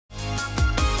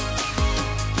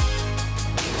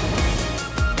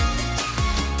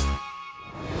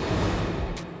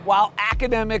While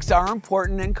academics are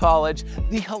important in college,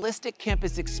 the holistic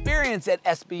campus experience at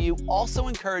SBU also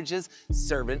encourages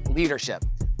servant leadership.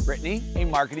 Britney, a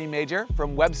marketing major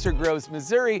from Webster Groves,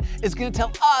 Missouri, is going to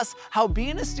tell us how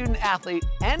being a student athlete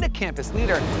and a campus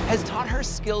leader has taught her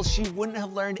skills she wouldn't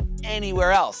have learned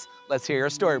anywhere else. Let's hear your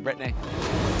story, Britney.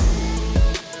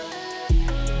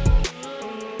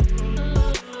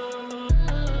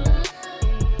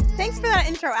 Thanks for that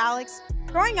intro, Alex.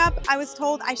 Growing up, I was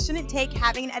told I shouldn't take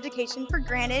having an education for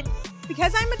granted.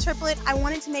 Because I'm a triplet, I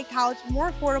wanted to make college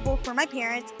more affordable for my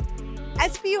parents.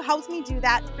 SBU helps me do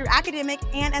that through academic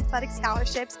and athletic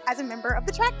scholarships as a member of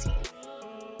the track team.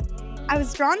 I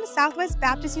was drawn to Southwest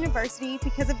Baptist University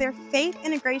because of their faith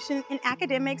integration in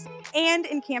academics and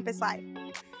in campus life.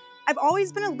 I've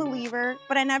always been a believer,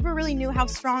 but I never really knew how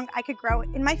strong I could grow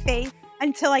in my faith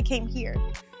until I came here.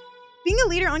 Being a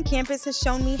leader on campus has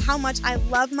shown me how much I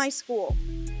love my school.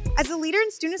 As a leader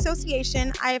in Student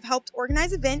Association, I have helped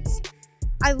organize events.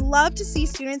 I love to see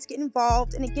students get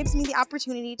involved, and it gives me the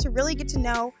opportunity to really get to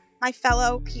know my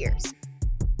fellow peers.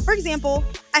 For example,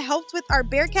 I helped with our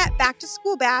Bearcat Back to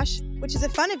School Bash, which is a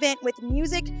fun event with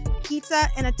music, pizza,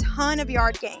 and a ton of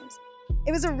yard games.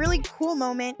 It was a really cool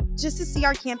moment just to see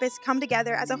our campus come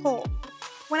together as a whole.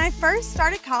 When I first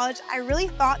started college, I really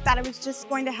thought that it was just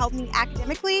going to help me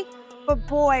academically, but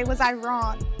boy, was I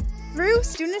wrong. Through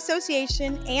Student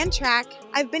Association and track,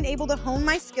 I've been able to hone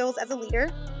my skills as a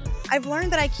leader. I've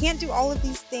learned that I can't do all of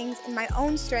these things in my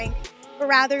own strength, but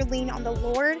rather lean on the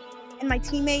Lord and my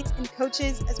teammates and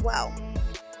coaches as well.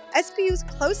 SBU's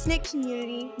close-knit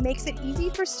community makes it easy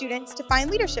for students to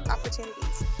find leadership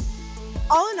opportunities.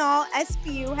 All in all,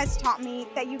 SBU has taught me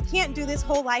that you can't do this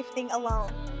whole life thing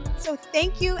alone. So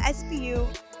thank you, SBU,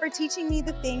 for teaching me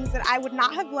the things that I would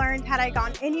not have learned had I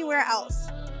gone anywhere else.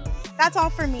 That's all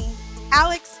for me.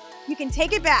 Alex, you can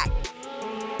take it back.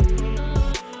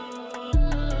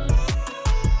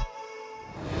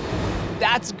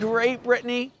 That's great,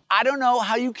 Britney. I don't know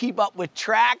how you keep up with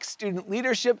track, student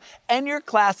leadership, and your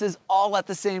classes all at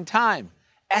the same time.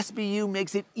 SBU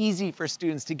makes it easy for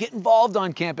students to get involved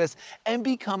on campus and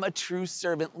become a true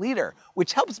servant leader,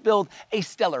 which helps build a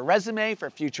stellar resume for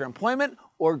future employment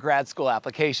or grad school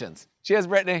applications. Cheers,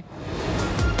 Britney.